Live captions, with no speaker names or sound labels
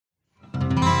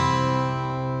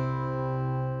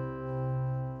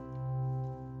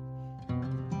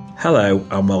Hello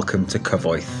and welcome to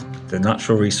Cyfoeth, the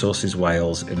Natural Resources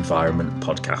Wales Environment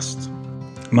podcast.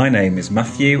 My name is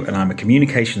Matthew and I'm a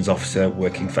Communications Officer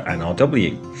working for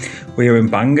NRW. We are in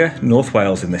Bangor, North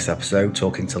Wales in this episode,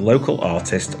 talking to local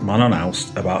artist Manon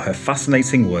Awst about her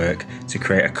fascinating work to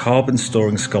create a carbon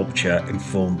storing sculpture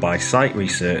informed by site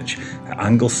research at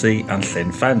Anglesey and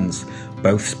Llŷn Fens,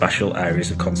 both special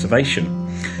areas of conservation.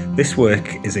 This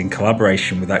work is in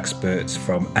collaboration with experts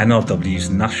from NRW's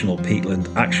National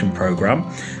Peatland Action Programme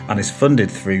and is funded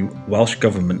through Welsh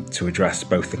Government to address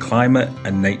both the climate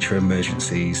and nature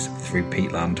emergencies through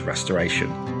peatland restoration.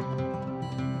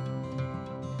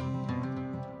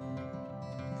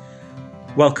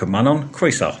 Welcome Manon,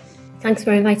 croeso. Thanks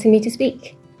for inviting me to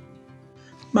speak.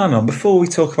 Manon, before we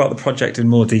talk about the project in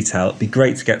more detail, it'd be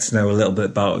great to get to know a little bit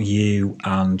about you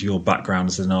and your background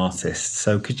as an artist.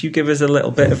 So could you give us a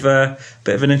little bit of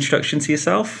an introduction to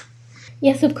yourself?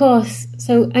 Yes, of course.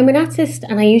 So I'm an artist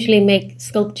and I usually make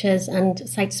sculptures and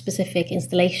site-specific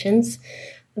installations,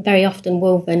 very often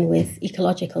woven with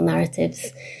ecological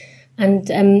narratives.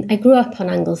 And I grew up on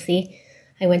Anglesey.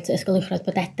 I went to Ysgol Uwchradd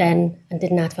Peatland and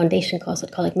did an art foundation course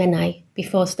at Coleg Menai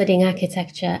before studying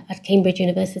architecture at Cambridge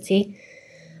University.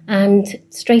 And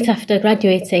straight after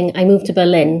graduating, I moved to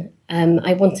Berlin.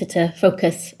 I wanted to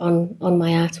focus on my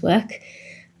artwork.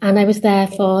 And I was there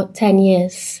for 10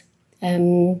 years,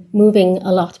 moving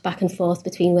a lot back and forth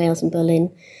between Wales and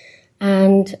Berlin.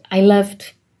 And I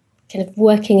loved kind of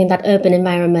working in that urban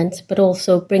environment, but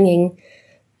also bringing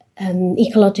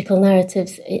ecological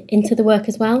narratives into the work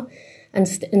as well, and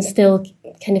still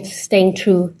kind of staying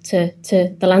true to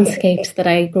the landscapes that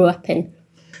I grew up in.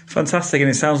 Fantastic, and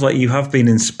it sounds like you have been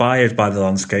inspired by the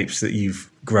landscapes that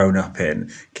you've grown up in.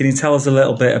 Can you tell us a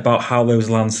little bit about how those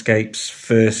landscapes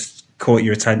first caught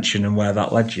your attention and where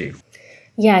that led you?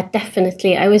 Yeah,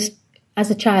 definitely. As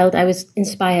a child, I was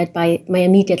inspired by my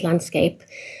immediate landscape.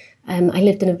 I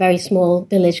lived in a very small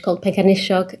village called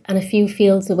Pencarnisiog, and a few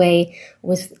fields away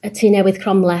was a Tŷ Newydd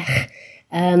Cromlech,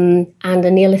 and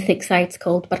a Neolithic site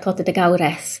called Barcota de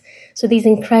Gaures. So these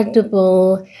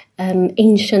incredible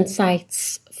ancient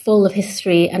sites full of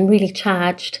history and really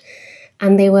charged.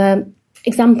 And they were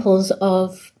examples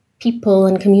of people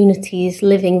and communities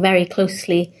living very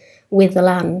closely with the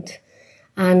land.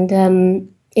 And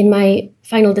in my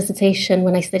final dissertation,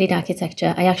 when I studied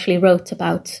architecture, I actually wrote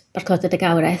about Barcota de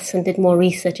Gaures and did more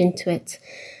research into it.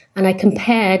 And I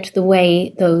compared the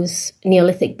way those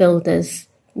Neolithic builders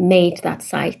made that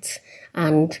site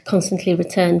and constantly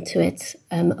returned to it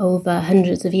over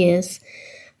hundreds of years,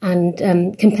 and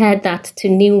compared that to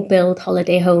new build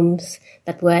holiday homes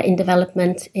that were in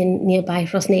development in nearby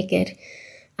Rhosneigr,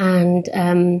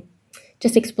 and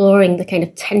just exploring the kind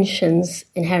of tensions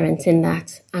inherent in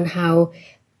that and how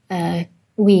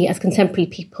we as contemporary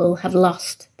people have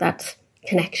lost that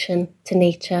connection to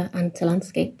nature and to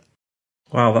landscape.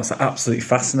 Wow, that's absolutely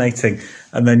fascinating.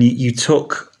 And then you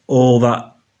took all that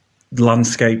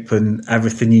landscape and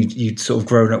everything you'd sort of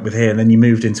grown up with here, and then you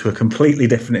moved into a completely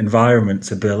different environment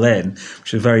to Berlin,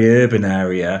 which is a very urban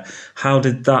area. How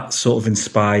did that sort of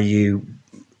inspire you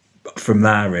from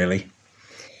there, really?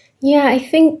 Yeah, I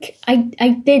think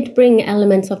I did bring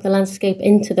elements of the landscape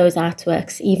into those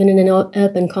artworks, even in an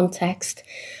urban context.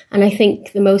 And I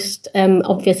think the most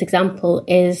obvious example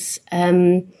is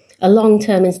a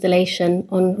long-term installation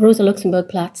on Rosa Luxemburg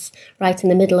Platz, right in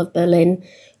the middle of Berlin,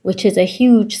 which is a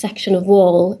huge section of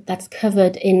wall that's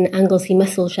covered in Anglesey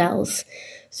mussel shells.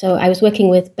 So I was working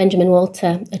with Benjamin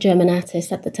Walter, a German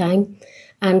artist at the time,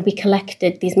 and we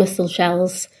collected these mussel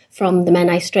shells from the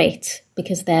Menai Strait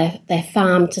because they're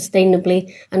farmed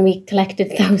sustainably, and we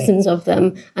collected thousands of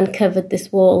them and covered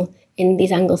this wall in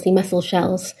these Anglesey mussel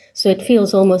shells. So it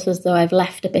feels almost as though I've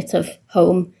left a bit of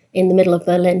home in the middle of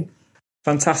Berlin.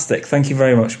 Fantastic. Thank you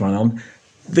very much, Manon.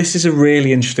 This is a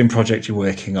really interesting project you're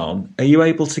working on. Are you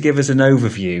able to give us an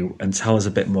overview and tell us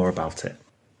a bit more about it?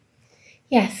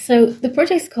 Yes, so the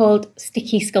project's called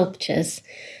Sticky Sculptures,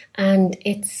 and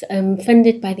it's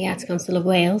funded by the Arts Council of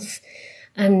Wales.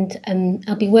 And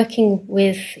I'll be working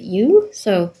with you,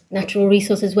 so Natural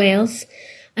Resources Wales,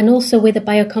 and also with the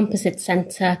Biocomposite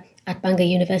Centre at Bangor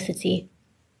University.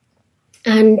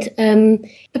 And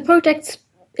the project's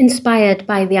inspired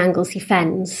by the Anglesey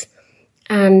Fens.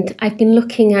 And I've been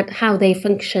looking at how they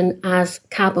function as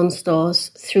carbon stores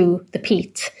through the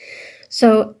peat.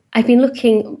 So I've been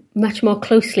looking much more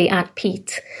closely at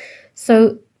peat.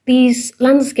 So these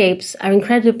landscapes are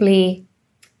incredibly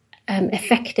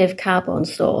effective carbon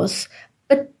stores,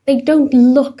 but they don't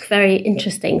look very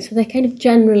interesting. So they're kind of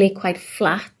generally quite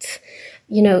flat.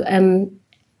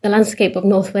 the landscape of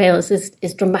North Wales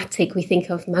is dramatic. We think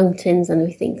of mountains and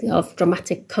we think of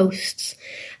dramatic coasts.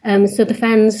 So the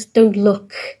fens don't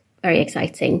look very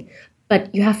exciting,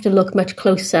 but you have to look much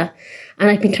closer. And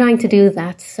I've been trying to do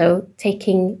that. So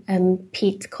taking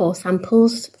peat core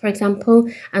samples, for example,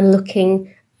 and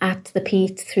looking at the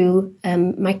peat through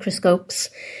microscopes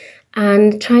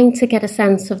and trying to get a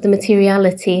sense of the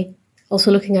materiality,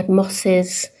 also looking at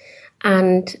mosses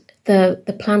and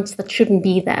the plants that shouldn't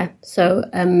be there. So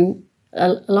a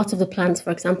lot of the plants,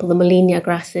 for example, the Molinia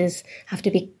grasses, have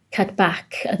to be cut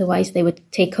back, otherwise they would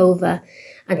take over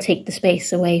and take the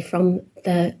space away from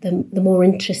the more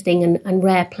interesting and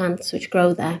rare plants which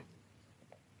grow there.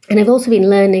 And I've also been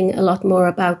learning a lot more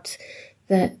about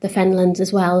the fenlands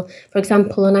as well. For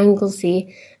example, on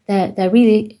Anglesey, they're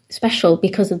really special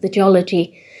because of the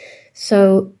geology.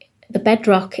 So the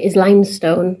bedrock is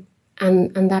limestone,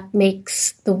 and that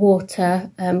makes the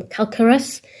water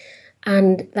calcareous,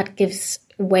 and that gives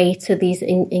way to these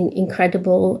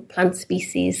incredible plant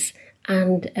species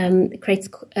and creates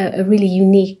a really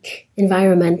unique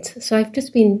environment. So I've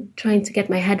just been trying to get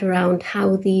my head around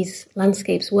how these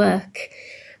landscapes work,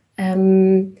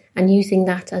 and using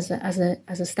that as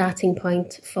a starting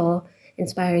point for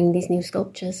inspiring these new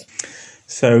sculptures.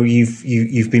 So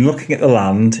you've been looking at the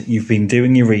land, you've been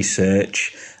doing your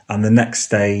research, and the next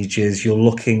stage is you're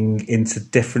looking into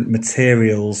different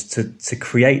materials to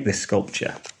create this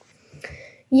sculpture.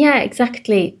 Yeah,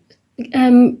 exactly.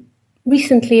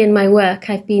 Recently in my work,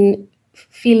 I've been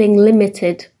feeling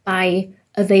limited by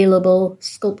available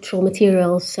sculptural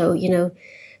materials. So,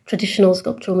 traditional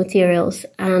sculptural materials.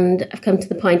 And I've come to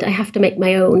the point I have to make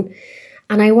my own.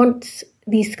 And I want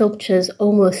these sculptures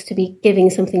almost to be giving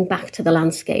something back to the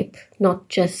landscape, not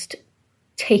just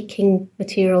taking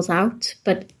materials out,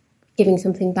 but giving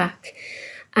something back.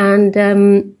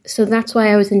 And so that's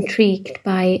why I was intrigued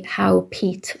by how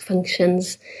peat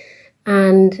functions.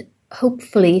 And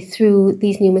hopefully through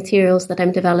these new materials that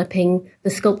I'm developing, the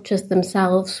sculptures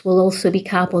themselves will also be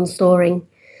carbon storing.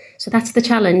 So that's the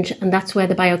challenge, and that's where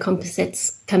the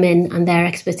biocomposites come in and their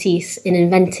expertise in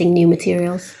inventing new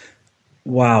materials.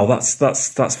 Wow,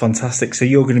 that's fantastic. So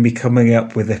you're going to be coming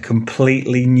up with a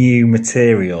completely new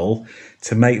material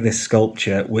to make this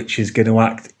sculpture, which is going to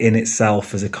act in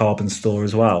itself as a carbon store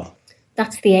as well.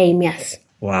 That's the aim, yes.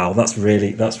 Wow, that's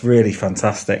really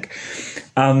fantastic.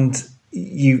 And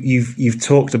you've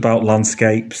talked about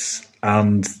landscapes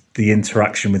and the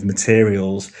interaction with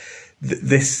materials.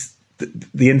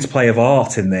 The interplay of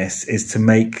art in this is to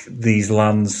make these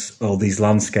lands or these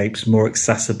landscapes more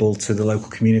accessible to the local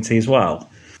community as well.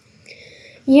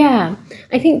 Yeah,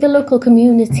 I think the local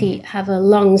community have a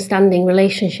long-standing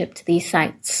relationship to these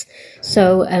sites.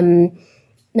 So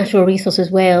Natural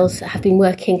Resources Wales have been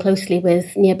working closely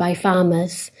with nearby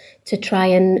farmers to try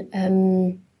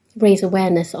and raise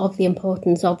awareness of the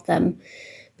importance of them,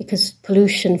 because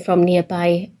pollution from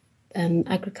nearby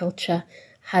agriculture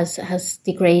has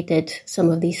degraded some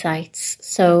of these sites.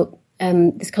 So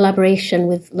this collaboration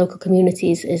with local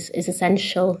communities is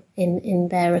essential in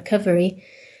their recovery.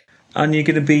 And you're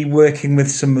going to be working with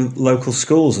some local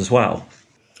schools as well?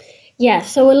 Yeah,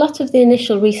 so a lot of the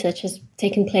initial research has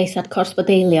taken place at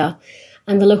Corspodelia,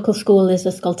 and the local school is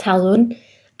Ysgol Talwn,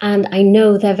 and I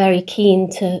know they're very keen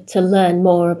to learn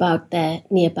more about their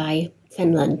nearby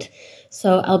fenland.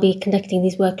 So I'll be conducting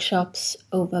these workshops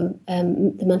over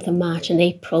the month of March and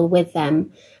April with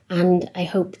them, and I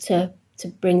hope to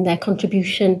bring their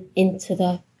contribution into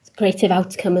the creative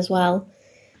outcome as well.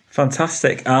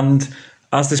 Fantastic. And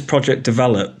as this project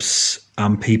develops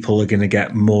and people are going to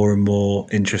get more and more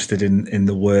interested in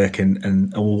the work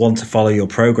and will want to follow your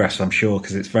progress, I'm sure,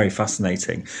 because it's very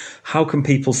fascinating, how can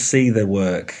people see the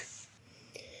work?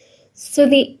 So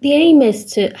the aim is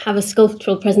to have a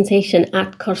sculptural presentation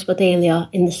at Corspodelia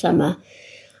in the summer,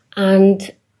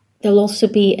 and there'll also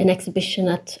be an exhibition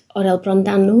at Orel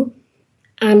Brondanw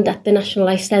and at the National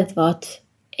Eisteddfod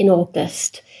in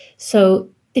August. So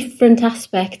different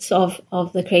aspects of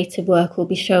the creative work will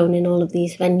be shown in all of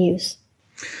these venues.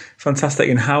 Fantastic.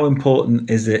 And how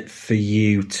important is it for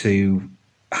you to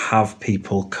have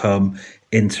people come,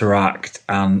 interact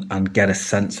and get a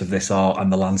sense of this art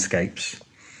and the landscapes?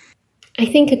 I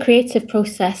think a creative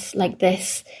process like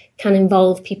this can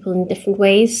involve people in different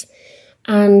ways,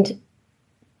 and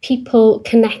people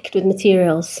connect with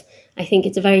materials. I think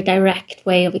it's a very direct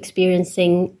way of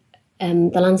experiencing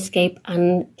the landscape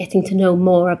and getting to know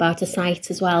more about a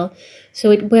site as well. So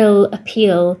it will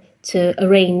appeal to a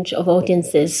range of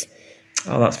audiences.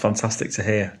 Oh, that's fantastic to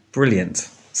hear. Brilliant.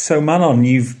 So Manon,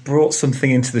 you've brought something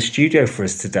into the studio for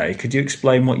us today. Could you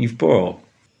explain what you've brought?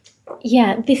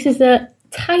 Yeah, this is a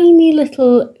tiny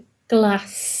little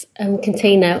glass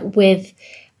container with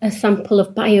a sample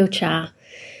of biochar.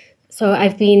 So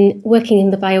I've been working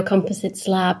in the biocomposites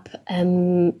lab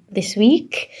this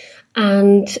week,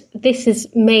 and this is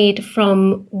made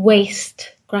from waste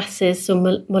grasses, so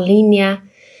Molinia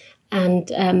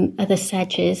and other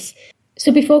sedges.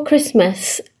 So before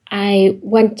Christmas, I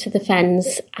went to the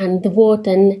fens, and the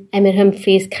warden, Emyr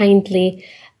Humphreys, kindly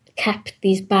kept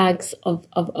these bags of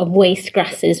waste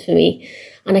grasses for me.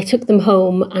 And I took them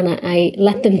home and I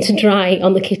let them to dry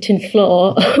on the kitchen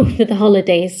floor over the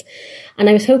holidays. And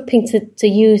I was hoping to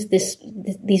use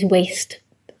these waste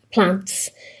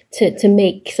plants to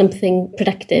make something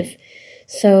productive.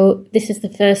 So this is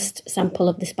the first sample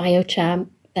of this biochar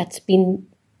that's been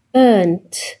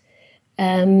burnt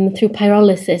through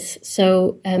pyrolysis,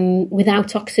 so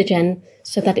without oxygen,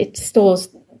 so that it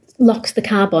locks the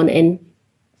carbon in.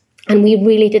 And we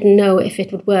really didn't know if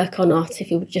it would work or not,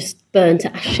 if it would just burn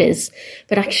to ashes.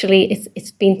 But actually,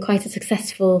 it's been quite a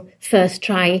successful first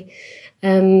try.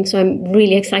 So I'm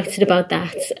really excited about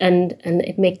that, and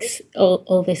it makes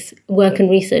all this work and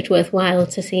research worthwhile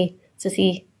to see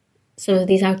some of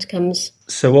these outcomes.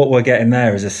 So what we're getting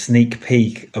there is a sneak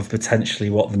peek of potentially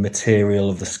what the material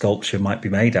of the sculpture might be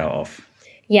made out of.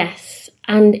 Yes,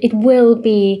 and it will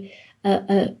be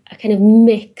a kind of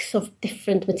mix of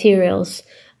different materials,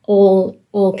 all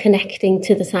connecting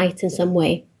to the site in some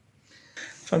way.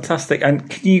 Fantastic. And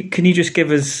can you just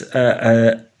give us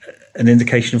an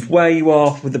indication of where you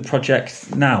are with the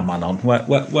project now, Manon?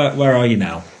 Where are you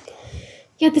now?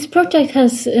 Yeah, this project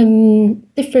has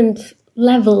different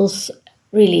levels,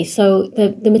 really. So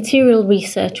the material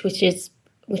research, which is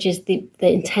the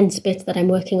intense bit that I'm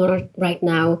working on right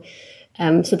now.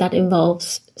 So that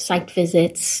involves site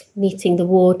visits, meeting the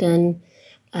warden,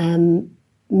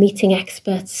 meeting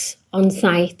experts on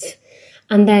site,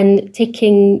 and then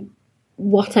taking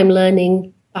what I'm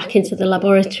learning back into the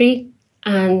laboratory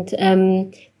and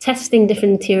testing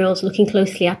different materials, looking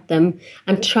closely at them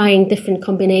and trying different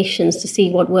combinations to see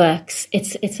what works.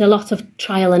 It's a lot of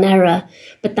trial and error,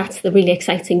 but that's the really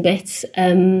exciting bit,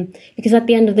 because at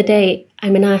the end of the day,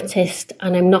 I'm an artist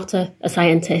and I'm not a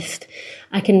scientist.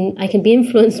 I can be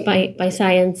influenced by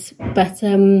science, but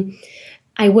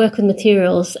I work with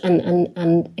materials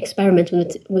and experiment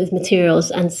with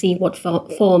materials and see what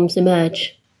forms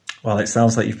emerge. Well, it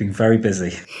sounds like you've been very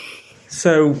busy.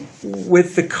 So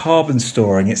with the carbon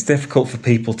storing, it's difficult for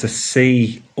people to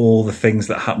see all the things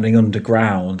that are happening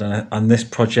underground. And this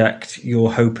project, you're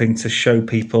hoping to show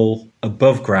people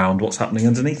above ground what's happening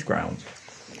underneath ground.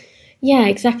 Yeah,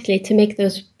 exactly, to make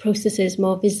those processes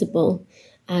more visible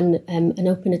and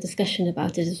open a discussion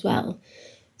about it as well.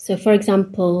 So, for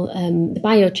example, the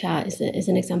biochar is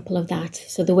an example of that.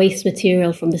 So the waste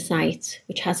material from the site,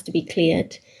 which has to be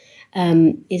cleared,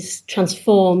 is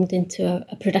transformed into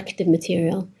a productive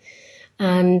material,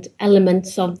 and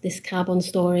elements of this carbon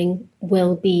storing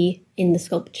will be in the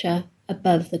sculpture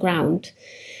above the ground.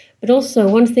 But also,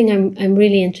 one thing I'm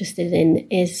really interested in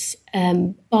is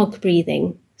bog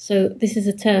breathing. So this is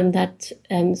a term that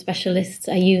specialists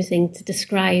are using to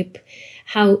describe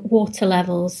how water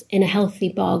levels in a healthy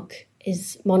bog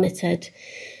is monitored.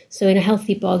 So in a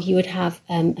healthy bog, you would have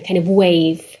a kind of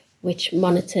wave which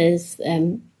monitors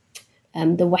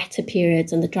the wetter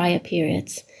periods and the drier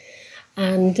periods.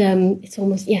 And it's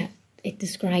almost, it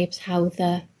describes how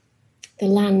the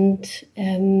land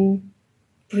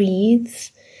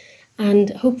breathes. And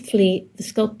hopefully the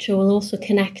sculpture will also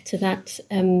connect to that,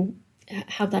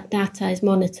 how that data is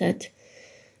monitored.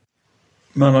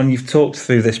 Manon, you've talked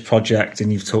through this project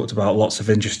and you've talked about lots of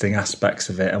interesting aspects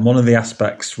of it. And one of the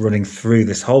aspects running through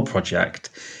this whole project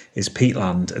is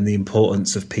peatland and the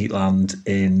importance of peatland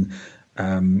in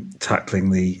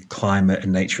tackling the climate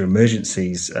and nature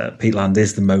emergencies. Peatland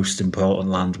is the most important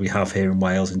land we have here in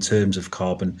Wales in terms of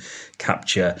carbon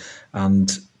capture,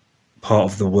 and part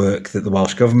of the work that the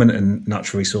Welsh Government and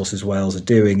Natural Resources Wales are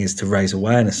doing is to raise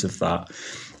awareness of that.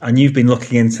 And you've been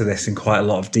looking into this in quite a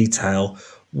lot of detail.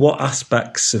 What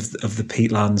aspects of the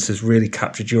peatlands has really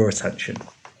captured your attention?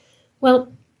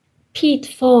 Well, peat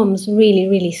forms really,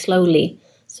 really slowly.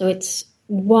 So it's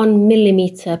 1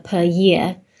 millimetre per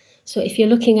year. So if you're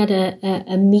looking at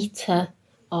a metre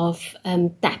of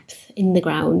depth in the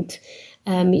ground,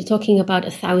 you're talking about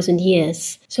 1,000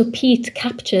 years. So peat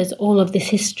captures all of this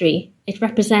history. It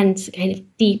represents a kind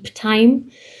of deep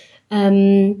time.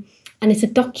 And it's a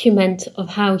document of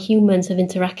how humans have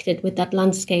interacted with that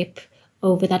landscape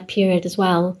over that period as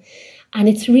well. And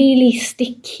it's really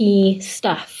sticky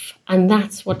stuff, and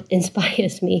that's what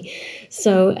inspires me.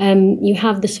 So you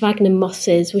have the sphagnum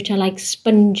mosses, which are like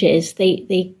sponges.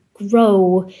 They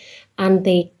grow and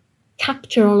they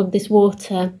capture all of this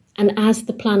water And as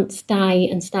the plants die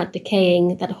and start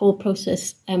decaying, that whole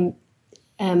process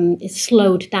is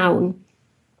slowed down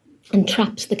and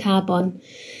traps the carbon.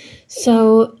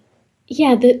 So,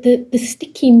 yeah, the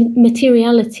sticky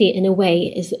materiality in a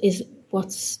way is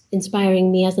what's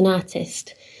inspiring me as an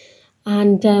artist.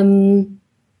 And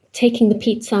taking the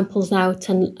peat samples out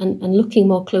and looking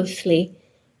more closely,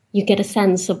 you get a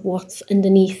sense of what's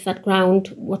underneath that ground,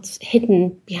 what's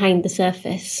hidden behind the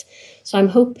surface. So I'm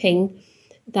hoping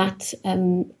that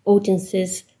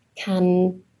audiences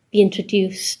can be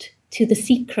introduced to the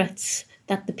secrets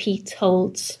that the peat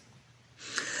holds.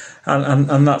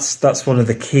 And that's one of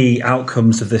the key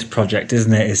outcomes of this project,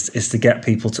 isn't it? Is to get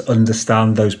people to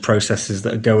understand those processes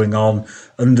that are going on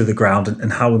under the ground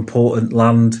and how important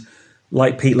land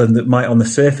like peatland that might on the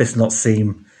surface not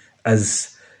seem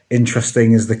as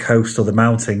interesting as the coast or the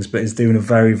mountains, but is doing a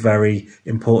very, very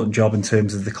important job in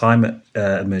terms of the climate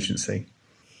emergency.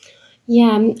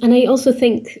 Yeah, and I also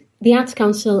think the Arts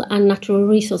Council and Natural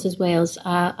Resources Wales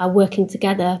are working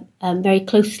together very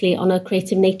closely on a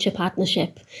creative nature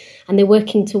partnership, and they're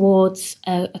working towards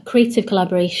a creative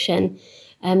collaboration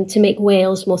to make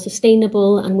Wales more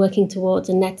sustainable and working towards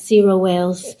a net zero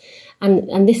Wales.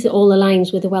 And this all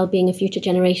aligns with the Wellbeing of Future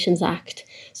Generations Act.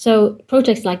 So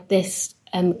projects like this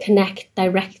connect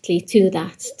directly to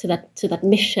that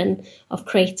mission of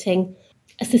creating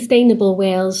a sustainable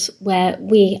Wales where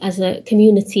we as a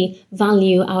community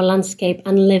value our landscape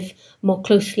and live more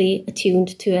closely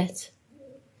attuned to it.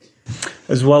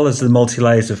 As well as the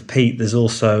multi-layers of peat, there's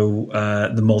also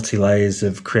the multi-layers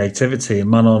of creativity.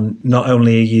 And Manon, not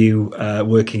only are you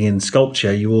working in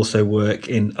sculpture, you also work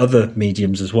in other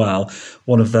mediums as well.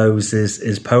 One of those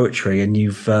is poetry, and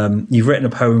you've written a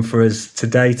poem for us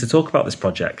today to talk about this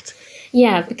project.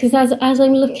 Yeah, because as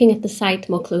I'm looking at the site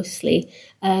more closely,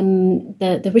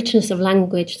 the richness of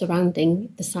language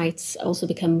surrounding the sites also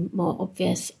become more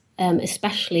obvious,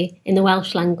 especially in the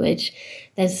Welsh language.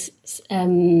 There's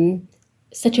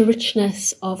such a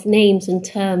richness of names and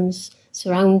terms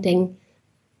surrounding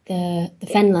the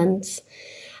fenlands,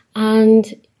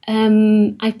 and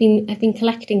I've been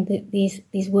collecting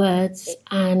these words,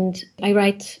 and I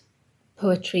write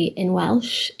poetry in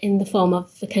Welsh in the form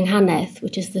of the cynghannedd,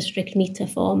 which is the strict metre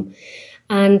form.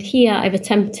 And here I've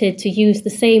attempted to use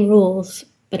the same rules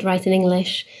but write in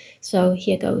English. So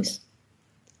here goes.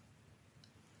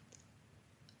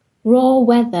 Raw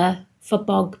weather for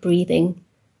bog breathing,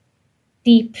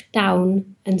 deep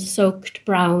down and soaked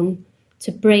brown,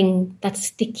 to bring that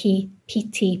sticky,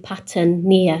 peaty pattern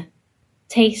near.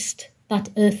 Taste that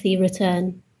earthy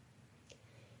return.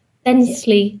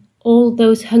 Densely all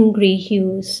those hungry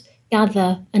hues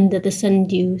gather under the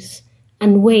sundews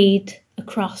and wade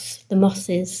across the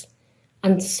mosses,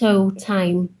 and sow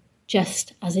time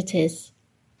just as it is.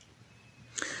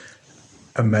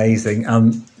 Amazing.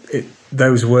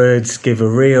 Those words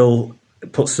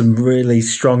put some really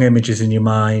strong images in your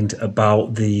mind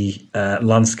about the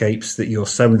landscapes that you're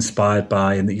so inspired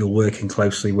by and that you're working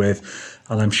closely with.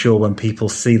 And I'm sure when people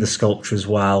see the sculpture as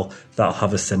well, that'll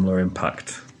have a similar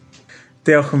impact.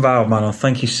 Diolch yn fawr, Manon.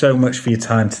 Thank you so much for your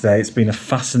time today. It's been a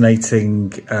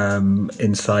fascinating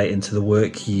insight into the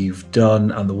work you've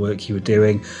done and the work you were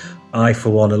doing. I,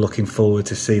 for one, are looking forward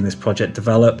to seeing this project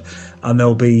develop, and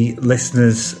there'll be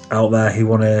listeners out there who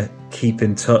want to keep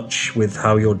in touch with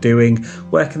how you're doing.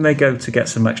 Where can they go to get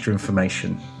some extra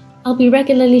information? I'll be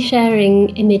regularly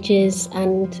sharing images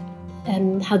and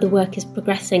how the work is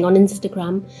progressing on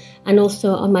Instagram, and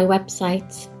also on my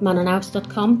website,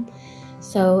 manonawst.com.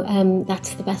 So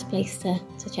that's the best place to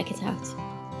check it out.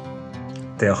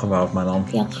 Diolch yn fawr, Manon.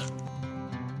 Diolch.